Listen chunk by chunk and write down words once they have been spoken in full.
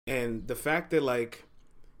And the fact that like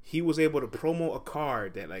he was able to promote a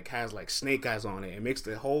card that like has like snake eyes on it and makes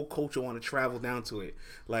the whole culture want to travel down to it.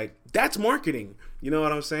 Like that's marketing. You know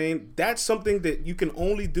what I'm saying? That's something that you can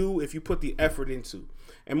only do if you put the effort into.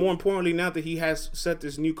 And more importantly, now that he has set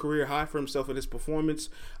this new career high for himself in his performance,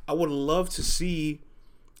 I would love to see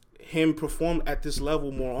him perform at this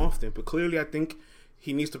level more often. But clearly, I think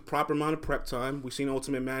he needs the proper amount of prep time. We've seen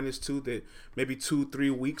Ultimate Madness too that maybe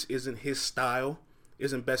 2-3 weeks isn't his style,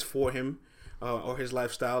 isn't best for him. Or his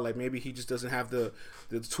lifestyle, like maybe he just doesn't have the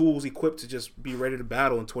tools equipped to just be ready to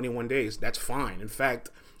battle in 21 days. That's fine. In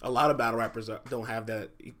fact, a lot of battle rappers don't have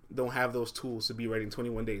those tools to be ready in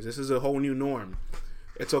 21 days. This is a whole new norm.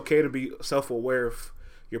 It's okay to be self-aware of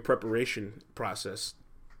your preparation process.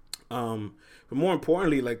 But more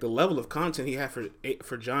importantly, like the level of content he had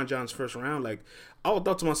for John John's first round, like I would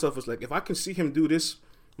thought to myself was like, if I can see him do this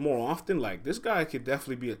more often, like this guy could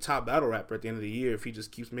definitely be a top battle rapper at the end of the year if he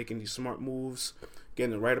just keeps making these smart moves,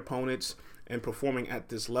 getting the right opponents, and performing at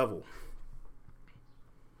this level.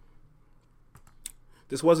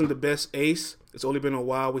 This wasn't the best Ace. It's only been a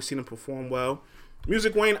while. We've seen him perform well.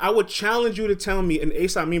 Music Wayne, I would challenge you to tell me an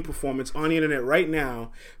Ace Amin performance on the internet right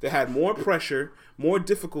now that had more pressure, more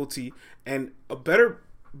difficulty, and a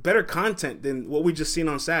better content than what we just seen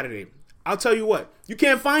on Saturday. I'll tell you what, you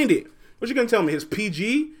can't find it. What you gonna tell me? His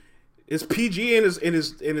PG? Is PG in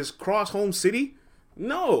his cross home city?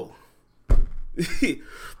 No.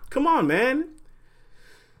 Come on, man.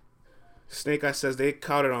 Snake Eye says they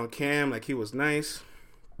caught it on cam like he was nice.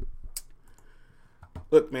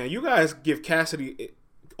 Look, man, you guys give Cassidy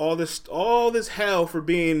all this hell for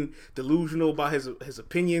being delusional about his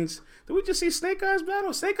opinions. Did we just see Snake Eyes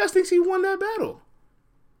battle? Snake Eyes thinks he won that battle.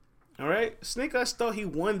 All right? Snake Eyes thought he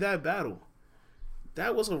won that battle.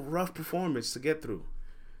 That was a rough performance to get through.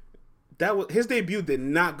 His debut did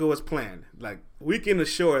not go as planned. Like, we can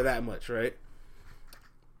assure that much, right?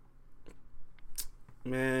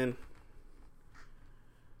 Man,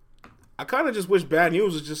 I kind of just wish Bad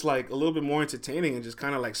News was just like a little bit more entertaining and just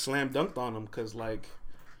kind of like slam dunked on him, because like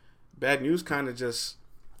Bad News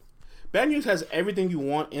has everything you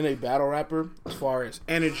want in a battle rapper as far as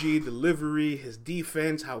energy, delivery, his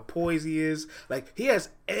defense, how poised he is. Like, he has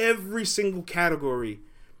every single category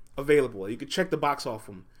available. You can check the box off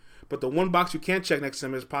him. But the one box you can't check next to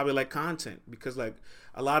him is probably like content, because like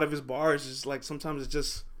a lot of his bars is like sometimes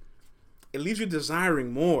it leaves you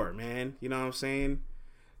desiring more, man. You know what I'm saying?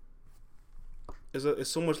 There's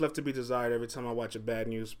so much left to be desired every time I watch a Bad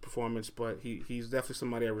News performance, but he's definitely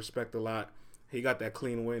somebody I respect a lot. He got that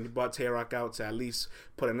clean win. He brought Tay-Rock out to at least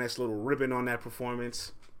put a nice little ribbon on that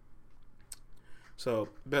performance. So,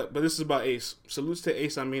 but this is about Ace. Salutes to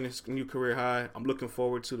Ace Amin's new career high. I'm looking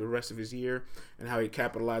forward to the rest of his year and how he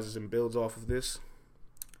capitalizes and builds off of this.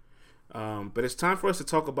 But it's time for us to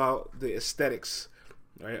talk about the aesthetics,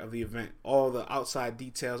 right, of the event. All the outside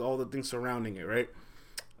details, all the things surrounding it, right?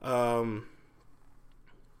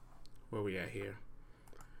 Where we at here?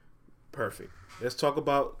 Perfect. Let's talk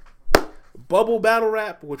about Bubble Battle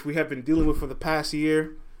Rap, which we have been dealing with for the past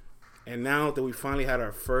year. And now that we finally had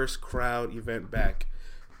our first crowd event back.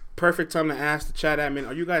 Perfect time to ask the chat admin,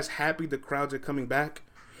 are you guys happy the crowds are coming back?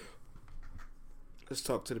 Let's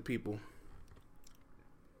talk to the people.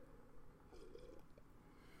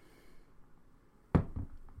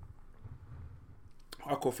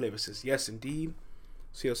 Hardcore Flavor says, yes, indeed.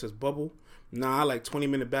 CL says, Bubble. Nah, I like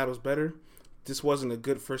 20-minute battles better. This wasn't a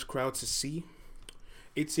good first crowd to see.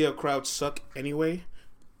 ATL crowds suck anyway.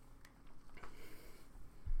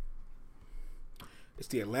 It's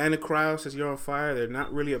the Atlanta crowd, says You're on Fire. They're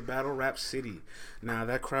not really a battle rap city. Nah,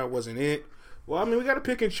 that crowd wasn't it. Well, I mean, we got to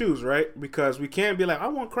pick and choose, right? Because we can't be like, I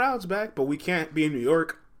want crowds back, but we can't be in New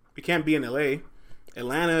York. We can't be in LA.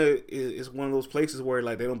 Atlanta is one of those places where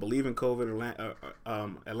like they don't believe in COVID.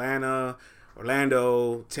 Atlanta,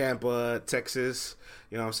 Orlando, Tampa, Texas.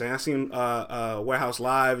 You know what I'm saying? I've seen Warehouse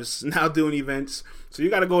Live is now doing events. So you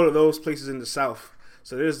got to go to those places in the South.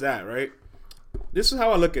 So there's that, right? This is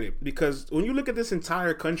how I look at it. Because when you look at this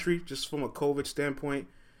entire country, just from a COVID standpoint,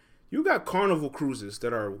 you got Carnival cruises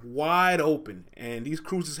that are wide open. And these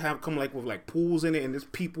cruises have come like with like pools in it. And there's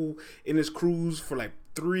people in this cruise for like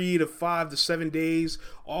 3 to 5 to 7 days,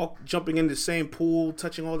 all jumping in the same pool,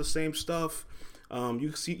 touching all the same stuff.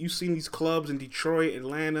 You've seen these clubs in Detroit,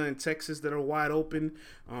 Atlanta, and Texas that are wide open.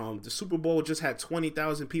 The Super Bowl just had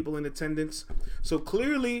 20,000 people in attendance. So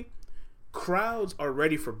clearly, crowds are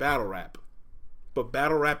ready for battle rap, but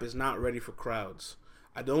battle rap is not ready for crowds.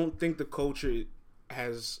 I don't think the culture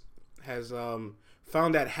has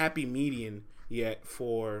found that happy median yet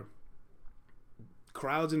for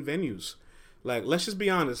crowds and venues. Like, let's just be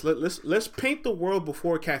honest. Let's paint the world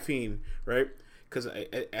before caffeine, right? Because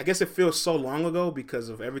I guess it feels so long ago because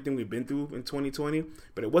of everything we've been through in 2020.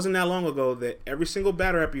 But it wasn't that long ago that every single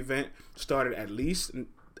battle rap event started at least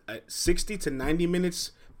 60 to 90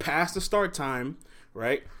 minutes past the start time,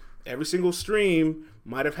 right? Every single stream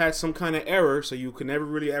might have had some kind of error, so you could never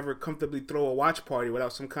really ever comfortably throw a watch party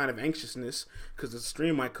without some kind of anxiousness because the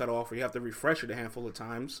stream might cut off or you have to refresh it a handful of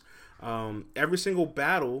times. Every single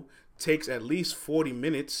battle takes at least 40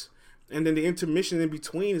 minutes, and then the intermission in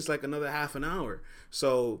between is like another half an hour.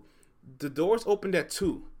 So the doors opened at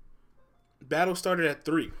 2. Battle started at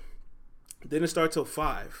 3. Didn't start till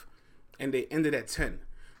 5. And they ended at 10.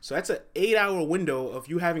 So that's an 8-hour window of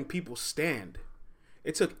you having people stand.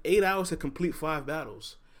 It took 8 hours to complete 5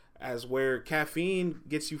 battles. As where caffeine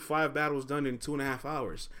gets you 5 battles done in 2.5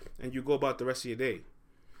 hours. And you go about the rest of your day.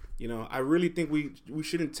 You know, I really think we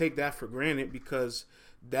shouldn't take that for granted because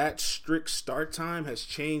that strict start time has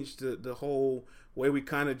changed the whole way we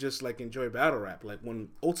kind of just like enjoy battle rap. Like when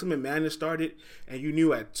Ultimate Madness started and you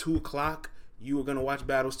knew at 2 o'clock you were going to watch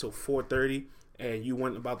battles till 4:30 and you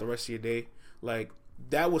went about the rest of your day. Like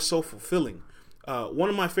that was so fulfilling. One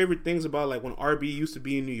of my favorite things about like when RB used to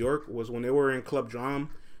be in New York was when they were in Club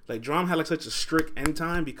Drum. Like Drum had like such a strict end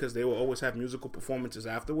time because they will always have musical performances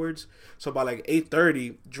afterwards. So by like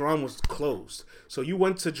 8:30, Drum was closed. So you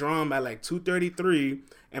went to Drum at like 2:33,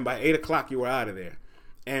 and by 8 o'clock you were out of there.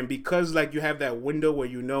 And because like you have that window where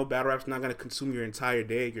you know battle rap's not gonna consume your entire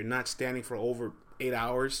day, you're not standing for over 8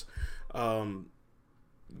 hours.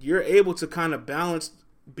 You're able to kind of balance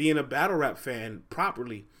being a battle rap fan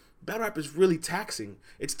properly. Battle rap is really taxing.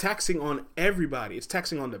 It's taxing on everybody. It's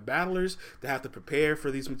taxing on the battlers that have to prepare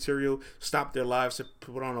for these material, stop their lives to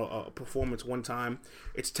put on a performance one time.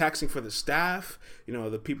 It's taxing for the staff, you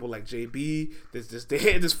know, the people like JB,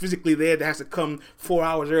 that's physically there, that has to come 4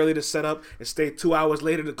 hours early to set up and stay 2 hours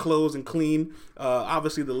later to close and clean.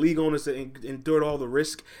 Obviously, the league owners that endured all the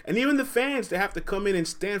risk, and even the fans that have to come in and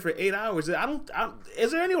stand for 8 hours.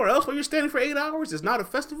 Is there anywhere else where you're standing for 8 hours? It's not a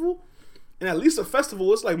festival. And at least a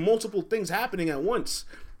festival, it's like multiple things happening at once.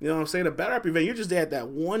 You know what I'm saying? A battle rap event, you're just there at that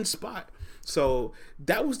one spot. So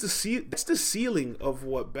that's the ceiling of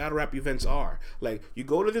what battle rap events are. Like you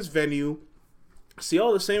go to this venue, see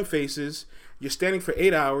all the same faces, you're standing for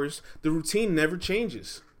 8 hours, the routine never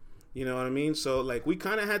changes. You know what I mean? So like we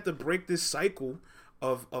kind of had to break this cycle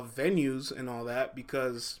of venues and all that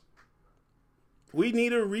because we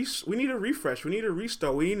need a refresh, we need a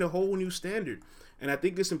restart, we need a whole new standard. And I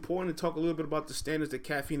think it's important to talk a little bit about the standards that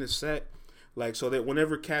caffeine has set. Like, so that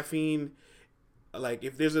whenever caffeine, like,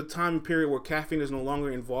 if there's a time period where caffeine is no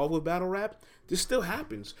longer involved with battle rap, this still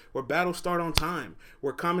happens. Where battles start on time.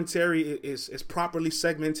 Where commentary is properly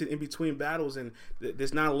segmented in between battles. And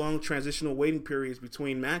there's not long transitional waiting periods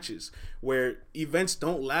between matches. Where events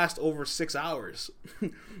don't last over 6 hours.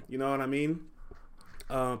 You know what I mean?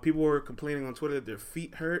 People were complaining on Twitter that their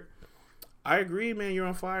feet hurt. I agree, man. You're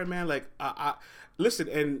on fire, man. Like, I listen,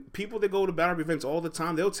 and people that go to battle events all the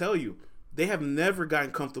time, they'll tell you they have never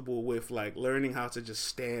gotten comfortable with like learning how to just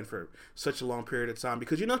stand for such a long period of time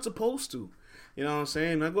because you're not supposed to. You know what I'm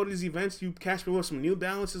saying? When I go to these events, you catch me with some New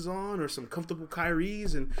Balances on or some comfortable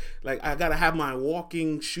Kyries, and like I gotta have my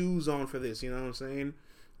walking shoes on for this. You know what I'm saying?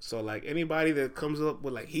 So like anybody that comes up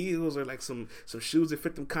with like heels or like some shoes that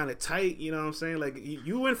fit them kind of tight, you know what I'm saying? Like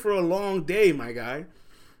you went for a long day, my guy.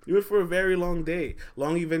 You went for a very long day.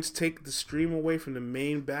 Long events take the stream away from the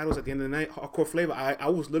main battles at the end of the night. Hardcore Flavor, I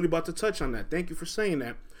was literally about to touch on that. Thank you for saying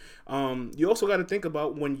that. You also got to think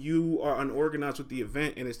about when you are unorganized with the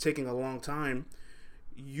event and it's taking a long time,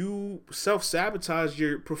 you self-sabotage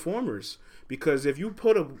your performers. Because if you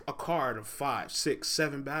put a card of 5, 6,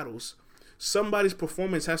 7 battles, somebody's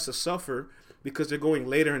performance has to suffer because they're going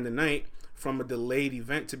later in the night from a delayed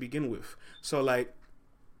event to begin with. So like,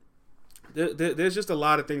 there's just a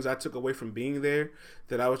lot of things I took away from being there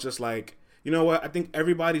that I was just like, you know what? I think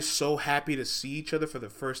everybody's so happy to see each other for the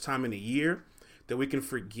first time in a year that we can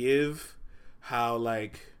forgive how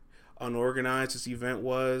like unorganized this event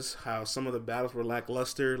was, how some of the battles were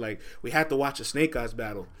lackluster. Like we had to watch a Snake Eyes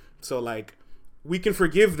battle. So like we can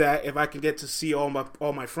forgive that if I can get to see all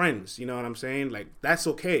my friends, you know what I'm saying? Like that's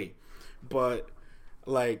okay. But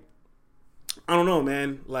like I don't know,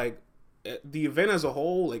 man. Like the event as a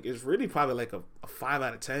whole, like, is really probably like a 5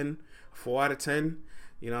 out of 10, 4 out of 10.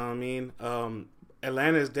 You know what I mean?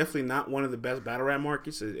 Atlanta is definitely not one of the best battle rap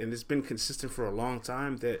markets, and it's been consistent for a long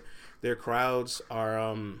time that their crowds are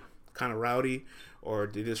kind of rowdy or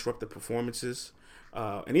they disrupt the performances.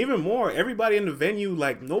 And even more, everybody in the venue,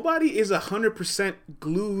 like, nobody is 100%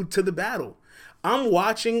 glued to the battle. I'm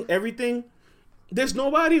watching everything, there's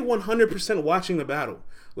nobody 100% watching the battle.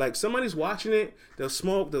 Like, somebody's watching it, they'll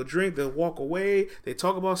smoke, they'll drink, they'll walk away, they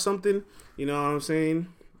talk about something, you know what I'm saying?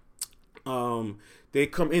 They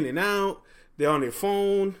come in and out, they're on their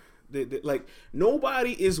phone. Like,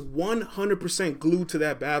 nobody is 100% glued to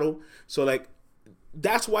that battle. So, like,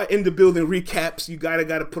 that's why in the building recaps, you gotta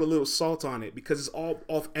put a little salt on it, because it's all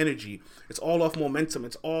off energy, it's all off momentum,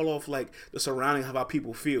 it's all off like the surrounding of how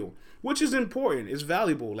people feel, which is important, it's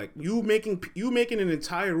valuable. Like, you making an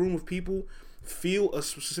entire room of people feel a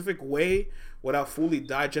specific way without fully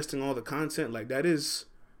digesting all the content, like there's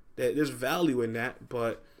value in that.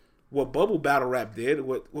 But what Bubble Battle Rap did,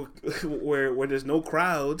 where there's no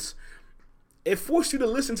crowds, it forced you to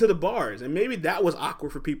listen to the bars, and maybe that was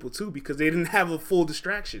awkward for people too, because they didn't have a full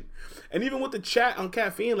distraction. And even with the chat on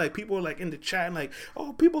Caffeine, like, people are like in the chat and like,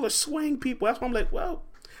 oh, people are swaying people. That's why I'm like, well,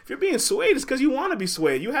 if you're being swayed, it's because you want to be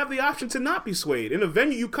swayed. You have the option to not be swayed. In a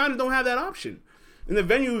venue, you kind of don't have that option. In the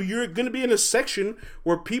venue, you're going to be in a section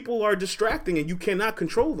where people are distracting and you cannot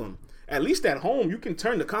control them. At least at home, you can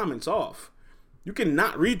turn the comments off. You can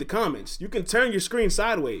not read the comments. You can turn your screen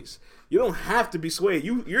sideways. You don't have to be swayed.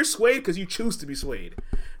 You're swayed because you choose to be swayed,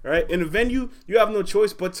 right? In a venue, you have no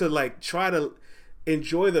choice but to like try to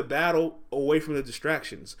enjoy the battle away from the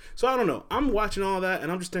distractions. So I don't know. I'm watching all that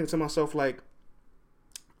and I'm just thinking to myself, like,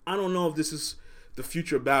 I don't know if this is the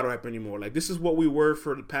future of battle rap anymore. Like, this is what we were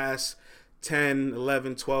for the past 10,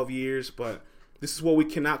 11, 12 years, but this is what we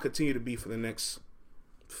cannot continue to be for the next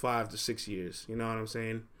 5 to 6 years. You know what I'm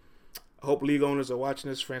saying? I hope league owners are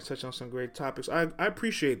watching this. France touched on some great topics. I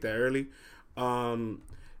appreciate that, early. I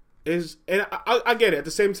get it. At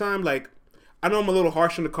the same time, like, I know I'm a little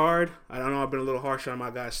harsh on the card. I don't know I've been a little harsh on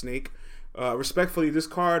my guy Snake. Respectfully, this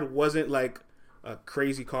card wasn't like a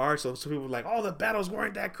crazy card. So some people were like, oh, the battles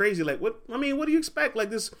weren't that crazy. Like, what? I mean, what do you expect?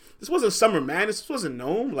 Like, this wasn't Summer Madness. This wasn't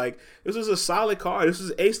Gnome. Like, this was a solid card. This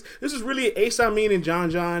was Ace. This is really Ace Amin and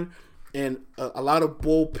John and a lot of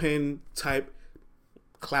bullpen type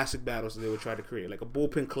classic battles that they would try to create, like a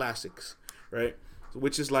bullpen classics, right? So,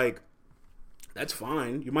 which is like, that's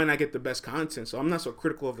fine. You might not get the best content, so I'm not so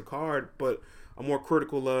critical of the card, but I'm more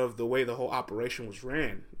critical of the way the whole operation was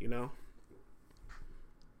ran, you know?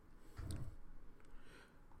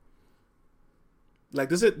 Like,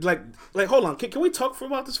 does it, like hold on, can we talk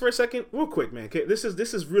about this for a second? Real quick, man. This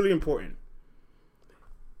is really important.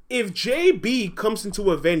 If JB comes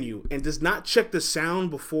into a venue and does not check the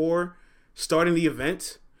sound before starting the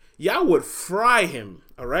event, y'all would fry him,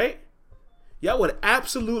 all right? Y'all would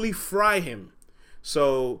absolutely fry him.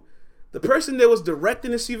 So the person that was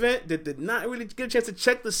directing this event that did not really get a chance to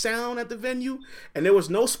check the sound at the venue, and there was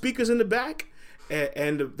no speakers in the back,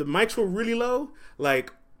 and the mics were really low,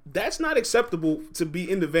 like, that's not acceptable to be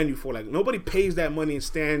in the venue for. Like, nobody pays that money and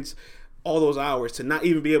stands all those hours to not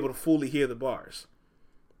even be able to fully hear the bars.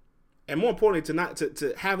 And more importantly,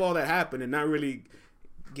 to have all that happen and not really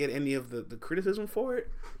get any of the criticism for it.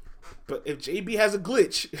 But if JB has a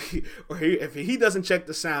glitch or if he doesn't check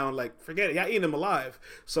the sound, like, forget it. Y'all eating him alive.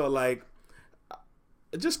 So, like,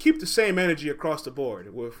 just keep the same energy across the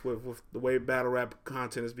board with the way battle rap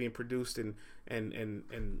content is being produced and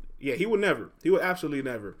yeah, he would absolutely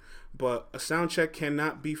never. But a sound check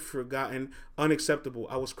cannot be forgotten. Unacceptable.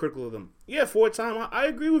 I was critical of them. Yeah, for a time, I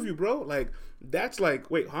agree with you, bro. Like, that's like,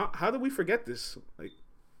 wait, how did we forget this? Like,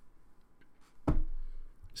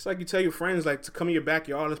 it's like you tell your friends, like, to come in your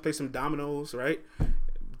backyard, let's play some dominoes, right?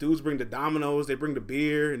 Dudes bring the dominoes, they bring the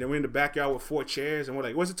beer, and then we're in the backyard with 4 chairs, and we're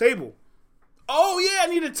like, where's the table? Oh, yeah, I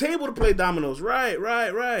need a table to play dominoes. Right,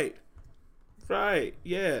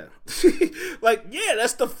 yeah. Like, yeah,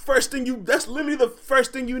 that's literally the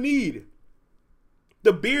first thing you need.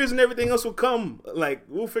 The beers and everything else will come. Like,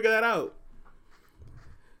 we'll figure that out.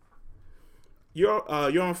 You're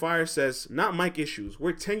on Fire says, not mic issues.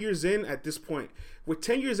 We're 10 years in at this point. We're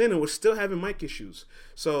 10 years in and we're still having mic issues.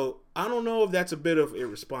 So I don't know if that's a bit of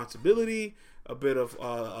irresponsibility, a bit of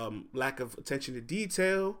lack of attention to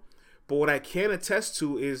detail. But what I can attest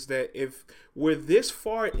to is that if we're this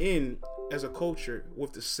far in as a culture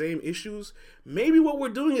with the same issues, maybe what we're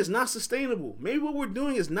doing is not sustainable. Maybe what we're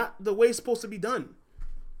doing is not the way it's supposed to be done.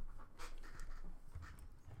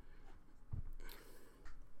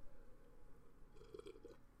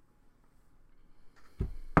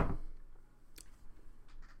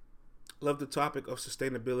 Love the topic of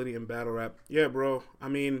sustainability in battle rap. Yeah, bro. I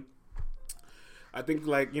mean, I think,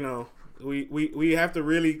 like, you know, we have to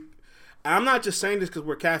really... I'm not just saying this because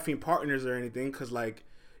we're Caffeine partners or anything, because, like,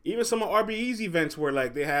 even some of RBE's events where,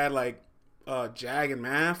 like, they had, like, Jag and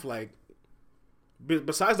Math, like,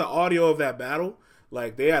 besides the audio of that battle,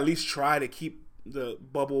 like, they at least try to keep the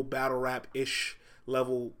bubble battle rap-ish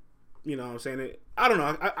level you know what I'm saying? I don't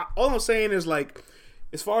know. All I'm saying is, like,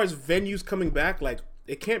 as far as venues coming back, like,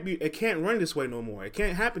 it can't run this way no more. It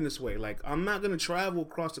can't happen this way. Like, I'm not going to travel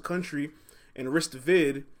across the country and risk the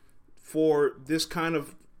vid for this kind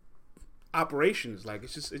of operations. Like, it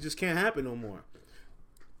just can't happen no more.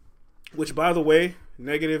 Which, by the way,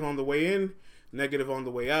 negative on the way in, negative on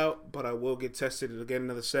the way out, but I will get tested again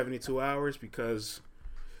another 72 hours because.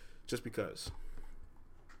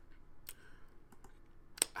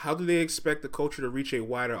 How do they expect the culture to reach a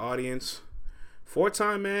wider audience?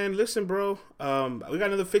 4Time, man. Listen, bro. We got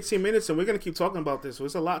another 15 minutes, and we're gonna keep talking about this. So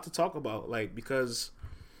it's a lot to talk about, like, because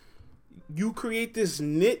you create this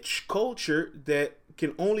niche culture that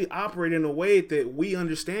can only operate in a way that we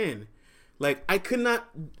understand. Like, I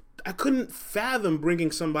couldn't fathom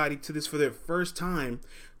bringing somebody to this for their first time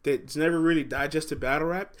that's never really digested battle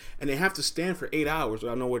rap, and they have to stand for 8 hours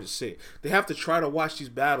without nowhere to sit. They have to try to watch these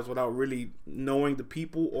battles without really knowing the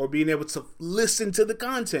people or being able to listen to the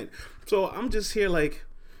content. So I'm just here like,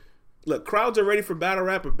 look, crowds are ready for battle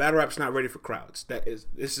rap, but battle rap's not ready for crowds.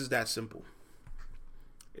 This is that simple.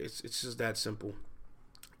 It's just that simple.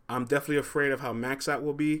 I'm definitely afraid of how Max Out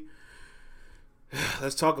will be.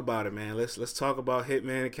 Let's talk about it, man. Let's talk about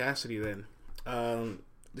Hitman and Cassidy then.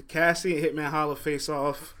 The Cassidy and Hitman Holla face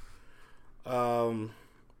off.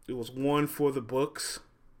 It was one for the books.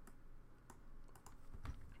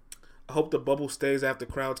 I hope the bubble stays after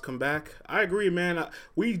crowds come back. I agree, man.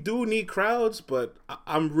 We do need crowds, but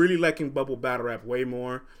I'm really liking bubble battle rap way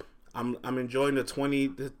more. I'm enjoying the 20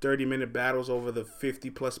 to 30 minute battles over the 50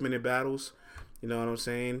 plus minute battles. You know what I'm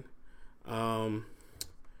saying?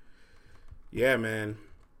 Yeah, man.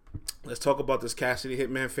 Let's talk about this Cassidy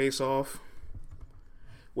Hitman face off.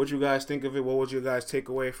 What you guys think of it? What was your guys'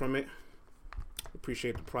 takeaway from it?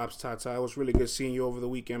 Appreciate the props, Tata. It was really good seeing you over the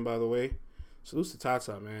weekend, by the way. Salutes to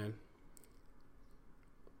Tata, man.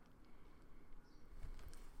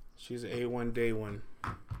 She's an A1 day one.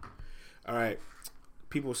 All right.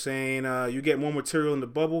 People saying you get more material in the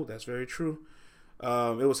bubble. That's very true.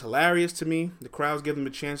 It was hilarious to me. The crowds give them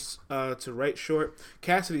a chance to write short.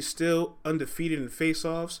 Cassidy's still undefeated in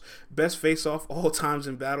face-offs. Best face-off all times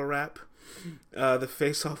in battle rap. The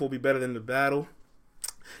face-off will be better than the battle.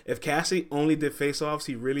 If Cassidy only did face-offs,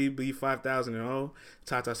 he'd really be 5,000-0.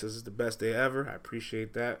 Tata says it's the best day ever. I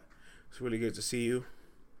appreciate that. It's really good to see you.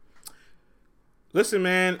 Listen,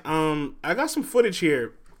 man, I got some footage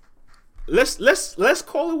here. Let's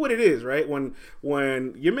call it what it is, right? When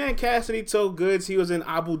your man Cassidy told Goods he was in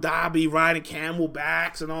Abu Dhabi riding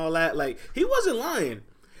camelbacks and all that, like, he wasn't lying.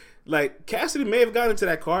 Like, Cassidy may have gotten into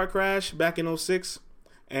that car crash back in 2006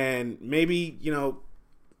 and maybe, you know,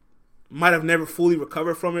 might have never fully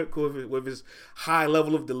recovered from it with his high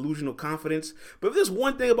level of delusional confidence. But if there's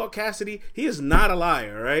one thing about Cassidy, he is not a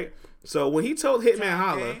liar, right? So when he told Hitman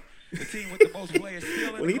Holla,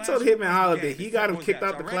 when he told Hitman Holla that he got him kicked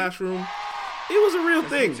out the classroom, it was a real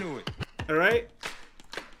thing. All right?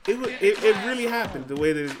 It really happened the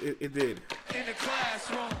way that it did. In the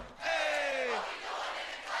classroom. Hey.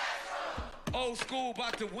 Old school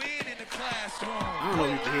about to win in the classroom. I don't know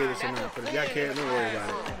if you can hear this or not, but if y'all can't, don't worry about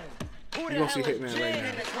it. You're going to see Hitman right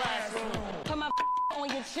now. Put my on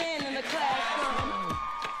your chin in the classroom.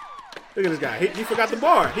 Look at this guy. He forgot the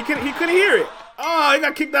bar. He couldn't hear it. Oh, he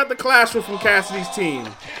got kicked out the classroom from Cassidy's team.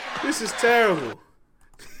 This is terrible.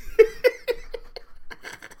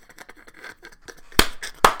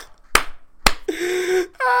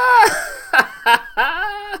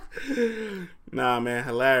 Nah, man.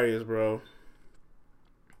 Hilarious, bro.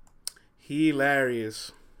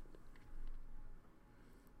 Hilarious.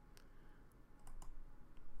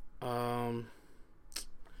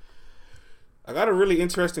 I got a really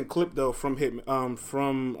interesting clip though from Cassidy.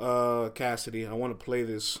 I want to play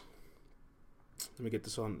this. Let me get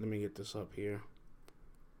this on. Let me get this up here.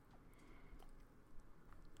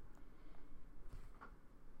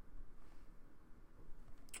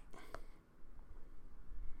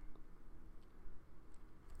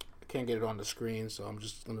 I can't get it on the screen, so I'm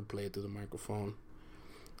just gonna play it through the microphone.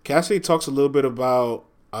 Cassidy talks a little bit about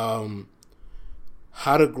how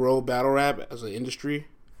to grow battle rap as an industry.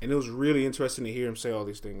 And it was really interesting to hear him say all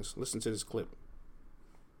these things. Listen to this clip.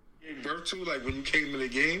 Birth to, like when you came in the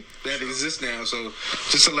game, that exists now. So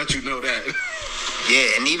just to let you know that.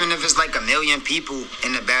 Yeah, and even if it's like 1 million people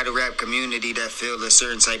in the battle rap community that feel a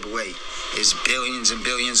certain type of way, there's billions and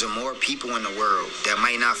billions of more people in the world that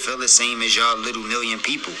might not feel the same as y'all little million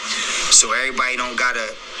people. So everybody don't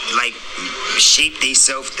gotta like shape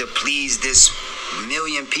themselves to please this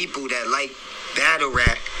million people that like battle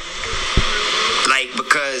rap. Like,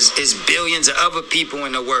 because it's billions of other people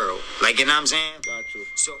in the world. Like, you know what I'm saying? Gotcha.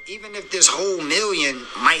 So even if this whole million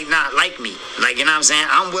might not like me, like, you know what I'm saying?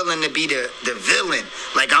 I'm willing to be the villain.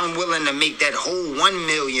 Like, I'm willing to make that whole 1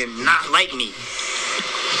 million not like me.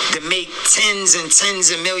 To make tens and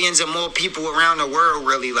tens of millions of more people around the world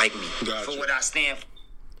really like me. Gotcha. For what I stand for.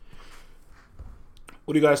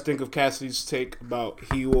 What do you guys think of Cassidy's take about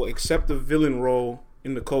he will accept the villain role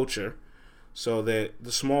in the culture so that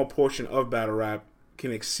the small portion of battle rap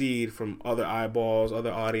can exceed from other eyeballs,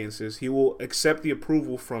 other audiences? He will accept the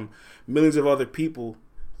approval from millions of other people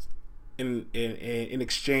in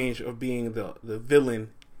exchange of being the villain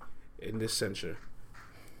in this censure.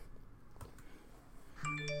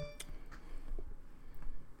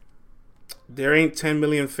 There ain't 10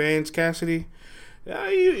 million fans, Cassidy.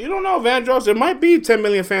 You don't know, Vandross. There might be 10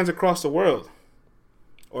 million fans across the world.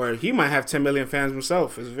 Or he might have 10 million fans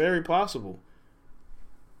himself. It's very possible.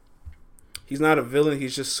 He's not a villain.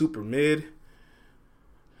 He's just super mid.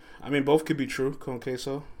 I mean, both could be true. Con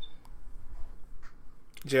Queso.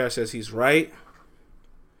 JR says he's right.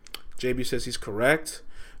 JB says he's correct.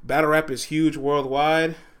 Battle rap is huge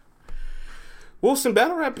worldwide. Wilson,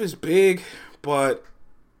 battle rap is big, but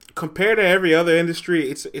compared to every other industry,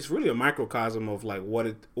 it's really a microcosm of like what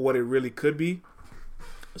it really could be.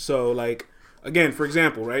 So like, again, for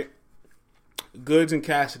example, right? Goods and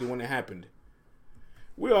Cassidy, when it happened,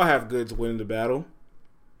 we all have Goods winning the battle,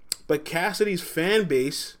 but Cassidy's fan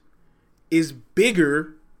base is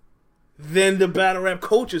bigger than the battle rap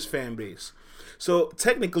coach's fan base. So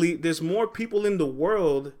technically, there's more people in the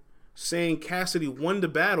world saying Cassidy won the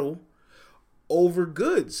battle over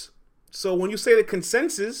Goods. So when you say the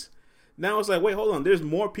consensus, now it's like, wait, hold on. There's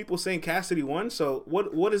more people saying Cassidy won. So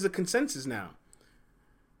what is the consensus now?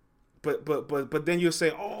 But then you'll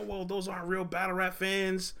say, oh, well, those aren't real battle rap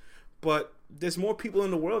fans. But there's more people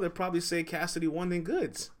in the world that probably say Cassidy won than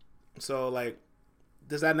Goods. So like,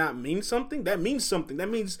 does that not mean something? That means something. That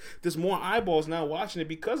means there's more eyeballs now watching it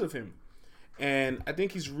because of him. And I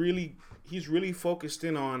think he's really focused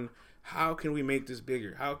in on how can we make this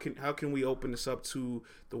bigger? How can we open this up to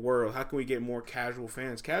the world? How can we get more casual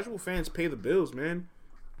fans? Casual fans pay the bills, man.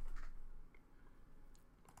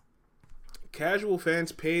 Casual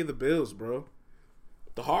fans pay the bills, bro.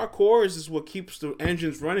 The hardcore is what keeps the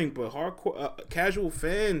engines running, but hardcore casual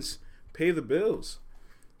fans pay the bills.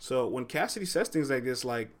 So when Cassidy says things like this,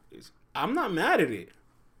 like, I'm not mad at it.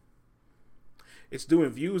 It's doing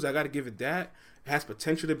views. I got to give it that. It has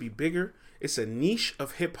potential to be bigger. It's a niche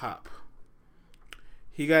of hip hop.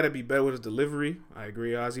 He got to be better with his delivery. I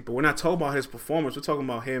agree, Ozzy. But we're not talking about his performance. We're talking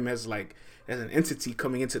about him as an entity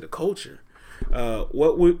coming into the culture.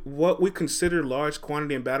 What we consider large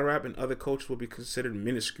quantity in battle rap and other cultures will be considered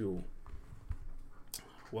minuscule.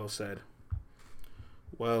 Well said.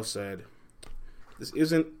 Well said. There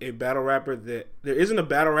isn't a battle rapper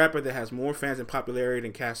that has more fans and popularity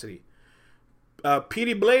than Cassidy.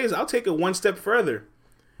 PD Blaze, I'll take it one step further.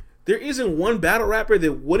 There isn't one battle rapper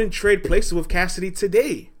that wouldn't trade places with Cassidy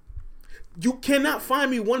today. You cannot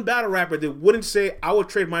find me one battle rapper that wouldn't say, I would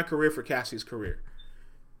trade my career for Cassidy's career.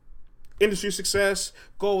 Industry success,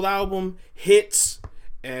 gold album, hits,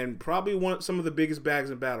 and probably some of the biggest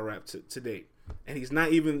bags in battle rap to date. And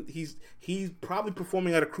he's probably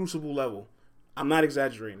performing at a Crucible level. I'm not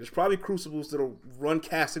exaggerating. There's probably Crucibles that'll run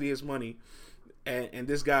Cassidy his money, and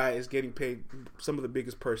this guy is getting paid some of the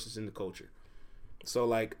biggest purses in the culture. So,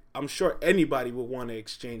 like, I'm sure anybody would want to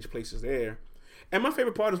exchange places there. And my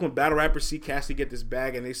favorite part is when battle rappers see Cassidy get this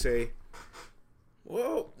bag and they say,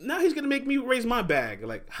 well, now he's going to make me raise my bag.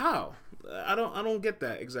 Like, how? I don't get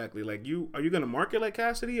that exactly. Like, are you going to market like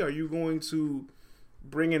Cassidy? Are you going to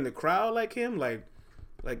bring in the crowd like him? Like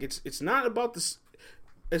it's not about this.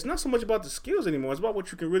 It's not so much about the skills anymore. It's about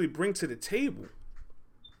what you can really bring to the table.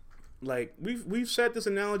 Like, we've said this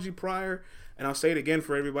analogy prior, and I'll say it again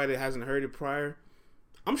for everybody that hasn't heard it prior.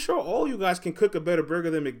 I'm sure all you guys can cook a better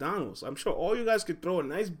burger than McDonald's. I'm sure all you guys could throw a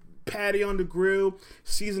nice patty on the grill,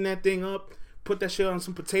 season that thing up, put that shit on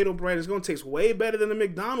some potato bread. It's going to taste way better than the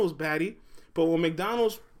McDonald's patty. But when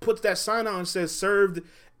McDonald's puts that sign out and says served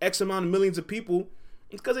X amount of millions of people,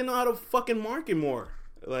 it's because they know how to fucking market more.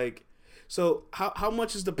 Like, so how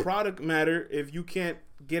much does the product matter if you can't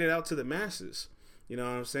get it out to the masses? You know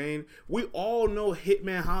what I'm saying? We all know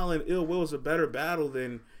Hitman Holla and Ill Will is a better battle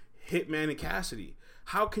than Hitman and Cassidy.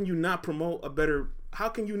 How can you not how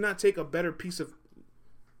can you not take a better piece of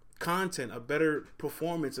content, a better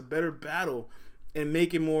performance, a better battle, and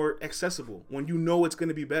make it more accessible when you know it's going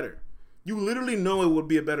to be better? You literally know it would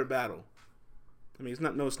be a better battle. I mean,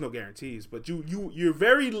 it's no guarantees, but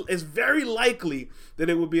it's very likely that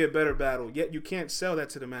it would be a better battle, yet you can't sell that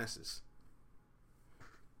to the masses.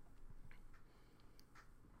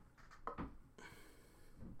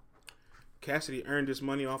 Cassidy earned his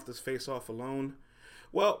money off this face-off alone.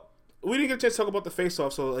 Well, we didn't get a chance to talk about the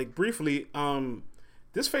face-off, so like briefly,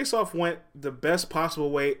 this face-off went the best possible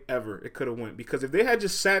way ever it could have went, because if they had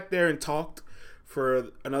just sat there and talked for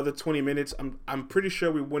another 20 minutes, I'm pretty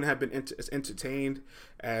sure we wouldn't have been as entertained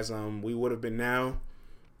as we would have been now.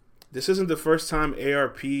 This isn't the first time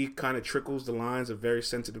ARP kind of trickles the lines of very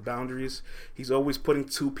sensitive boundaries. He's always putting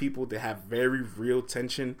two people that have very real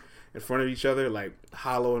tension in front of each other, like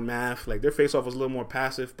Hollow and Math. Like, their face-off was a little more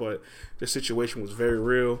passive, but their situation was very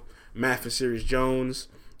real. Math and Serious Jones,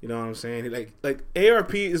 you know what I'm saying? Like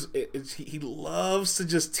ARP he loves to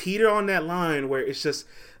just teeter on that line where it's just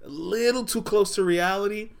a little too close to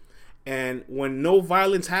reality, and when no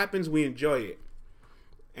violence happens, we enjoy it.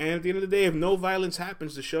 And at the end of the day, if no violence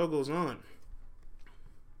happens, the show goes on.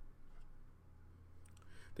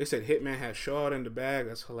 They said Hitman had Shaw in the bag.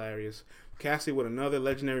 That's hilarious. Cassidy with another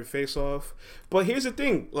legendary face-off. But here's the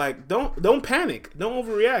thing. Like, don't panic. Don't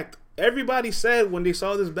overreact. Everybody said when they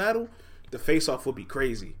saw this battle, the face-off would be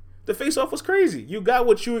crazy. The face-off was crazy. You got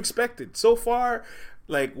what you expected. So far,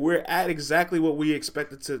 like, we're at exactly what we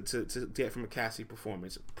expected to get from a Cassidy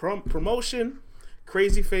performance. Promotion,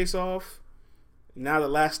 crazy face-off. Now the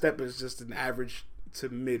last step is just an average to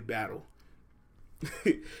mid battle.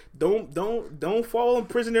 Don't fall in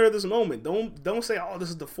prisoner of this moment. Don't say, oh, this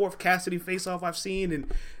is the fourth Cassidy face-off I've seen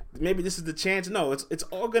and maybe this is the chance. No, it's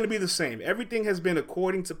all going to be the same. Everything has been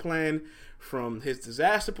according to plan, from his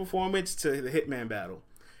disaster performance to the Hitman battle.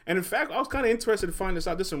 And in fact, I was kind of interested to find this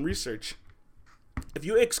out. Did some research. If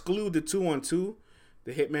you exclude the 2-on-2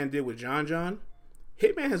 the Hitman did with John,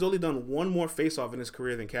 Hitman has only done one more face-off in his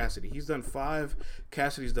career than Cassidy. He's done 5.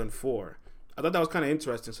 Cassidy's done 4. I thought that was kind of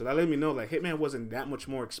interesting. So that let me know like Hitman wasn't that much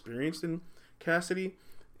more experienced than Cassidy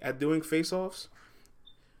at doing face-offs.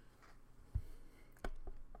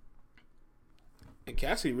 And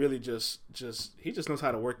Cassidy really just knows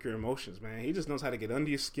how to work your emotions, man. He just knows how to get under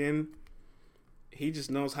your skin. He just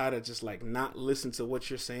knows how to just like not listen to what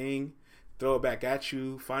you're saying, throw it back at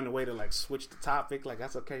you, find a way to like switch the topic. Like,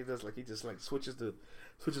 that's okay. He just like switches the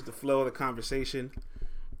flow of the conversation,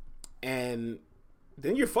 and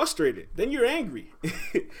then you're frustrated. Then you're angry.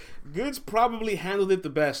 Goods probably handled it the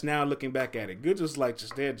best now looking back at it. Goods was like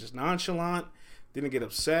just there, just nonchalant, didn't get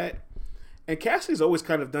upset. And Cassidy's always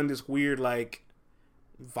kind of done this weird like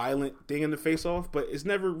violent thing in the face-off, but it's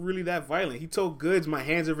never really that violent. He told Goods, my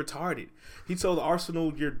hands are retarded. He told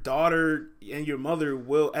Arsenal, your daughter and your mother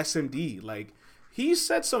will SMD. Like, he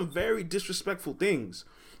said some very disrespectful things.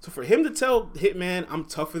 So for him to tell Hitman, I'm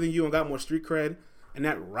tougher than you and got more street cred, and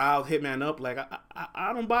that riled Hitman up, like,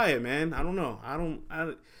 I don't buy it, man. I don't know.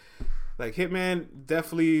 Like, Hitman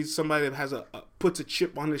definitely somebody that has puts a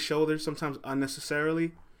chip on his shoulder, sometimes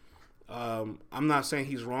unnecessarily. I'm not saying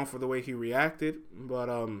he's wrong for the way he reacted, but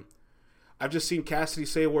I've just seen Cassidy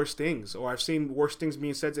say worse things, or I've seen worse things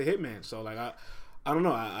being said to Hitman. So like I don't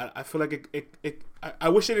know. I feel like I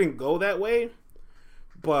wish it didn't go that way,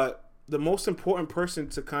 but the most important person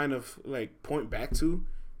to kind of like point back to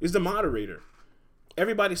is the moderator.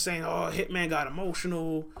 Everybody's saying, oh, Hitman got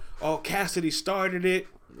emotional. Oh, Cassidy started it.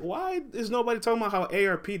 Why is nobody talking about how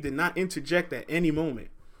ARP did not interject at any moment?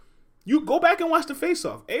 You go back and watch the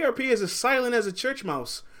face-off. ARP is as silent as a church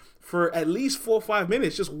mouse for at least 4 or 5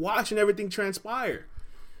 minutes, just watching everything transpire.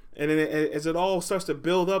 And then as it all starts to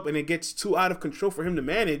build up and it gets too out of control for him to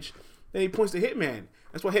manage, then he points to Hitman.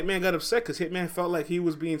 That's why Hitman got upset, because Hitman felt like he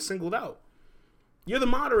was being singled out. You're the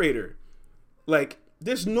moderator. Like,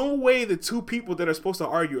 there's no way the two people that are supposed to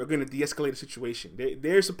argue are going to de-escalate a situation.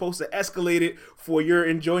 They're supposed to escalate it for your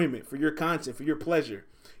enjoyment, for your content, for your pleasure.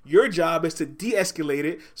 Your job is to de-escalate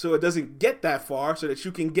it so it doesn't get that far, so that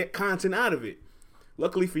you can get content out of it.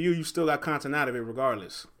 Luckily for you, you still got content out of it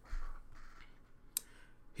regardless.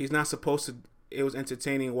 He's not supposed to. It was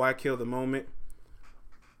entertaining. Why kill the moment?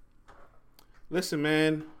 Listen,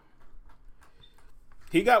 man.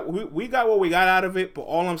 We got what we got out of it, but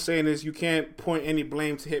all I'm saying is you can't point any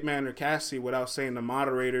blame to Hitman or Cassidy without saying the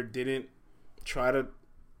moderator didn't try to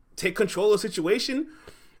take control of the situation.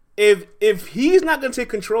 If he's not gonna take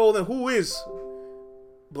control, then who is?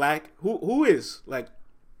 Black? Who is? Like,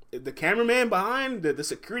 the cameraman behind, the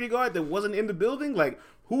security guard that wasn't in the building? Like,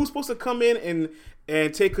 who's supposed to come in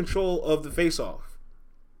and take control of the face-off?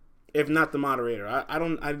 If not the moderator, I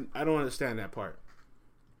don't understand that part.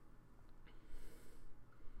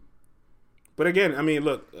 But again, I mean,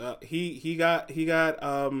 look, he got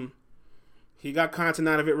content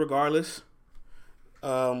out of it regardless.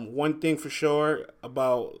 One thing for sure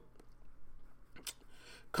about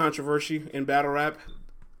controversy in battle rap,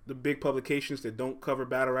 the big publications that don't cover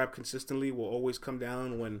battle rap consistently will always come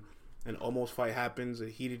down when an almost fight happens, a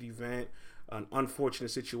heated event, an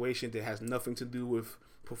unfortunate situation that has nothing to do with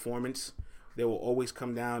performance. They will always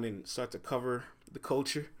come down and start to cover the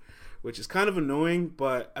culture, which is kind of annoying.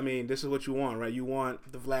 But I mean, this is what you want, right? You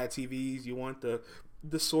want the Vlad TVs, you want the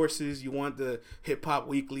sources, you want the hip hop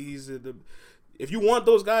weeklies. If you want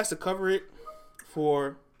those guys to cover it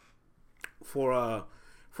for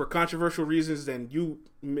controversial reasons, then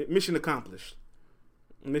mission accomplished.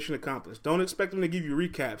 Mission accomplished. Don't expect them to give you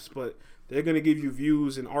recaps, but they're going to give you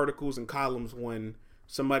views and articles and columns when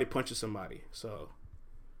somebody punches somebody. So,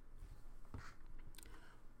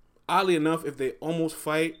 oddly enough, if they almost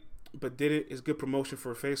fight but didn't, it's good promotion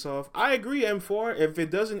for a face-off. I agree, M4. If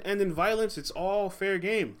it doesn't end in violence, it's all fair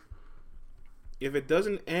game. If it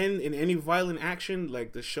doesn't end in any violent action,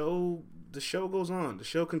 like the show goes on. The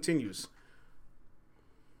show continues.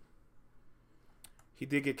 He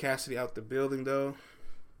did get Cassidy out the building, though.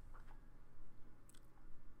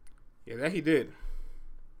 Yeah, that he did.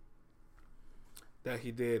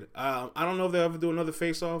 I don't know if they'll ever do another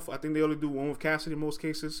face-off. I think they only do one with Cassidy in most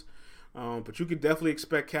cases. But you could definitely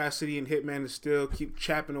expect Cassidy and Hitman to still keep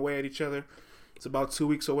chapping away at each other. It's about 2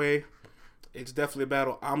 weeks away. It's definitely a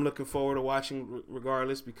battle I'm looking forward to watching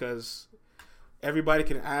regardless, because everybody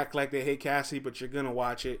can act like they hate Cassidy, but you're going to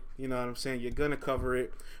watch it. You know what I'm saying? You're going to cover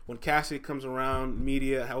it. When Cassidy comes around,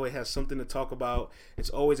 media, how it has something to talk about, it's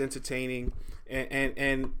always entertaining.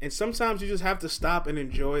 And sometimes you just have to stop and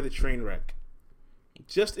enjoy the train wreck.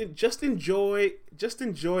 Just enjoy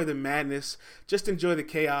the madness. Just enjoy the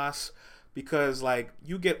chaos, because like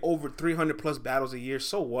you get over 300 plus battles a year.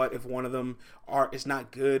 So what if one of them is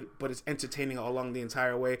not good, but it's entertaining along the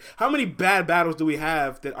entire way? How many bad battles do we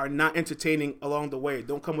have that are not entertaining along the way?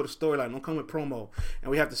 Don't come with a storyline, don't come with promo, and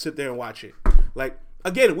we have to sit there and watch it. Like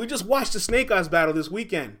again, we just watched the Snake Eyes battle this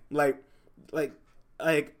weekend. Like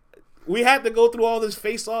we had to go through all this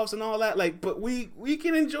face-offs and all that, but we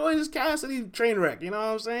can enjoy this Cassidy train wreck. You know what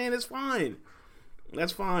I'm saying? It's fine.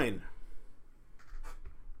 That's fine.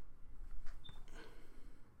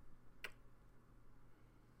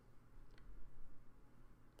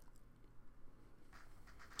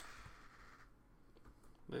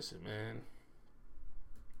 Listen, man.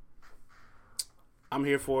 I'm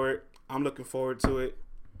here for it. I'm looking forward to it.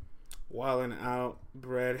 Wilding out,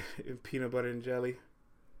 bread and peanut butter and jelly.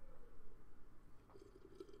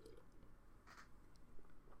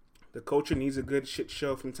 The culture needs a good shit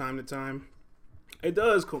show from time to time. It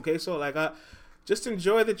does, okay? So, I just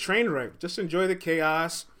enjoy the train wreck. Just enjoy the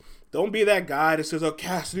chaos. Don't be that guy that says, oh,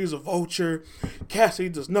 Cassidy's a vulture. Cassidy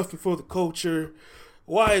does nothing for the culture.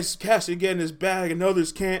 Why is Cassidy getting his bag and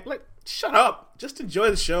others can't? Shut up. Just enjoy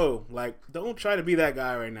the show. Don't try to be that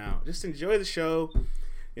guy right now. Just enjoy the show.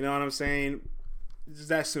 You know what I'm saying? It's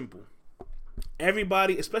that simple.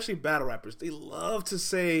 Everybody, especially battle rappers, they love to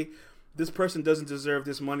say, this person doesn't deserve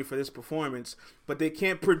this money for this performance, but they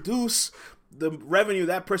can't produce the revenue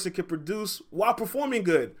that person can produce while performing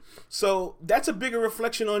good. So that's a bigger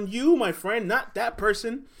reflection on you, my friend, not that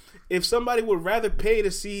person. If somebody would rather pay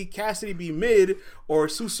to see Cassidy be mid or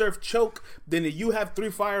Sue Surf choke than that you have 3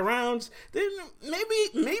 fire rounds, then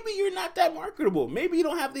maybe you're not that marketable. Maybe you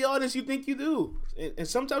don't have the audience you think you do. And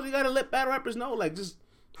sometimes you gotta let battle rappers know,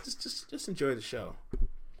 just enjoy the show.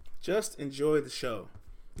 Just enjoy the show.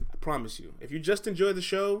 I promise you. If you just enjoy the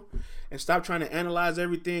show and stop trying to analyze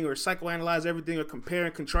everything or psychoanalyze everything or compare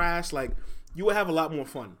and contrast, you will have a lot more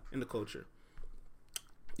fun in the culture.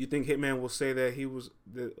 You think Hitman will say that he was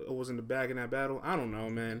in the bag in that battle? I don't know,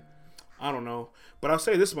 man. I don't know. But I'll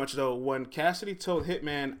say this much, though. When Cassidy told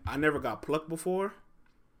Hitman, I never got plucked before,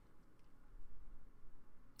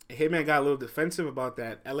 and Hitman got a little defensive about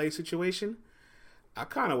that LA situation, I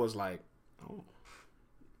kind of was like, oh.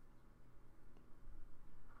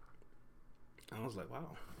 I was like,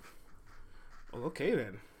 wow. Well, okay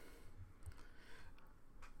then.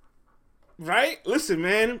 Right? Listen,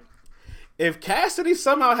 man. If Cassidy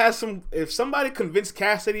somehow if somebody convinced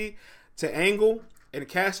Cassidy to angle, and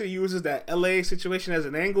Cassidy uses that LA situation as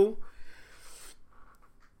an angle,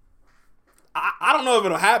 I don't know if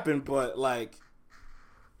it'll happen, but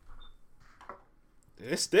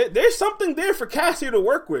there's something there for Cassidy to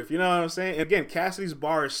work with. You know what I'm saying? Again, Cassidy's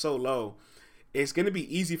bar is so low. It's going to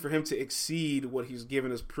be easy for him to exceed what he's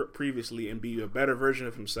given us previously and be a better version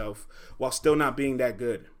of himself while still not being that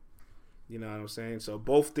good. You know what I'm saying? So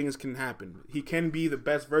both things can happen. He can be the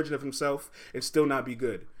best version of himself and still not be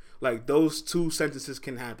good. Those two sentences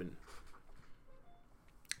can happen.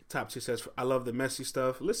 Top 2 says, I love the messy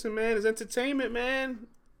stuff. Listen, man, it's entertainment, man.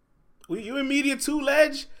 You in media too,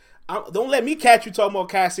 Ledge? Don't let me catch you talking about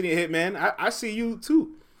Cassidy and Hitman. I see you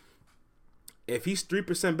too. If he's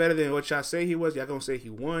 3% better than what y'all say he was, y'all gonna say he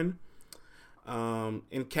won.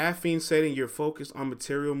 In Caffeine setting, you're focused on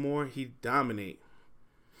material more. He dominate.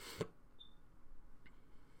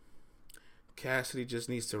 Cassidy just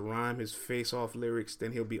needs to rhyme his face off lyrics,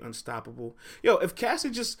 then he'll be unstoppable. Yo, if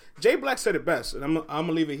Cassidy just... Jay Black said it best, and I'm going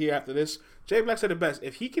to leave it here after this. Jay Black said it best.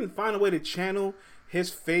 If he can find a way to channel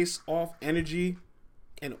his face off energy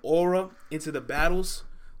and aura into the battles,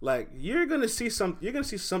 like, you're going to see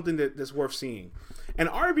something that's worth seeing. And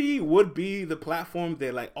RBE would be the platform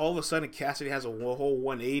that, like, all of a sudden Cassidy has a whole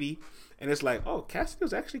 180, and it's like, oh, Cassidy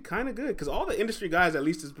was actually kind of good. Because all the industry guys at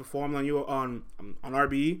least has performed on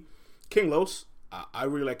RBE. King Los, I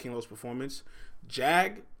really like King Los' performance.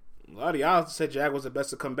 Jag, a lot of y'all said Jag was the best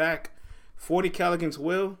to come back. 40 Cal against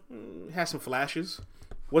Will, had some flashes.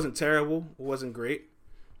 Wasn't terrible, wasn't great.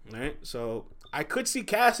 Right? So I could see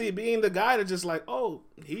Cassie being the guy that just like, oh,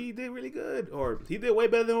 he did really good, or he did way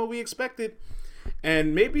better than what we expected.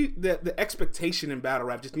 And maybe the expectation in battle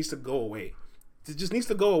rap just needs to go away. It just needs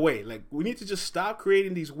to go away. Like, we need to just stop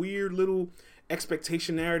creating these weird little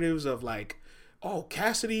expectation narratives of like, oh,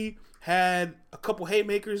 Cassidy had a couple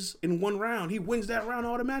haymakers in one round. He wins that round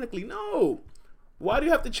automatically. No. Why do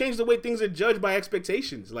you have to change the way things are judged by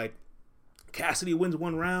expectations? Like, Cassidy wins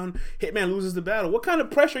one round, Hitman loses the battle. What kind of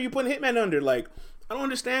pressure are you putting Hitman under? Like, I don't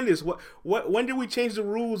understand this. When did we change the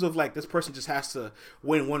rules of like this person just has to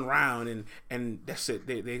win one round and that's it?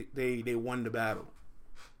 They won the battle.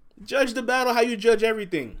 Judge the battle how you judge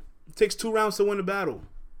everything. It takes 2 rounds to win a battle.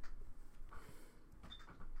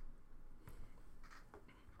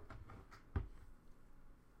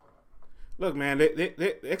 Look, man,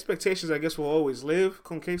 the expectations, I guess, will always live,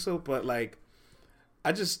 con queso, but like,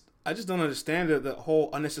 I just don't understand the whole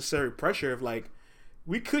unnecessary pressure of like,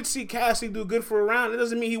 we could see Cassie do good for a round. It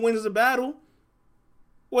doesn't mean he wins the battle.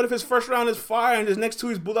 What if his first round is fire and his next 2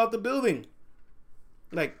 he's blew out the building?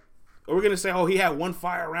 Like, are we gonna say, oh, he had one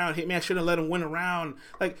fire round, Hitman shouldn't let him win a round?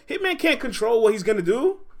 Like, Hitman can't control what he's gonna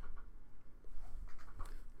do.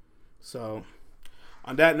 So,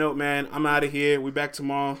 on that note, man, I'm out of here. We back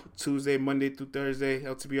tomorrow, Tuesday, Monday through Thursday,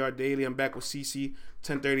 LTBR Daily. I'm back with CC,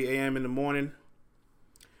 10:30 a.m. in the morning.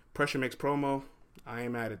 Pressure makes promo. I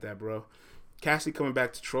ain't mad at that, bro. Cassie coming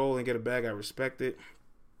back to troll and get a bag. I respect it.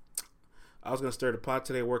 I was going to stir the pot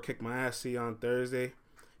today. Work kicked my ass. See you on Thursday.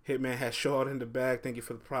 Hitman has showed in the bag. Thank you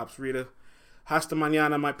for the props, Rita. Hasta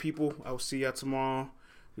mañana, my people. I will see y'all tomorrow.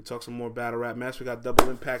 We talk some more battle rap mess. We got Double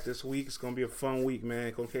Impact this week. It's going to be a fun week,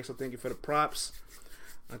 man. Okay, so thank you for the props.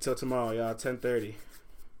 Until tomorrow, y'all, 10:30.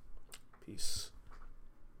 Peace.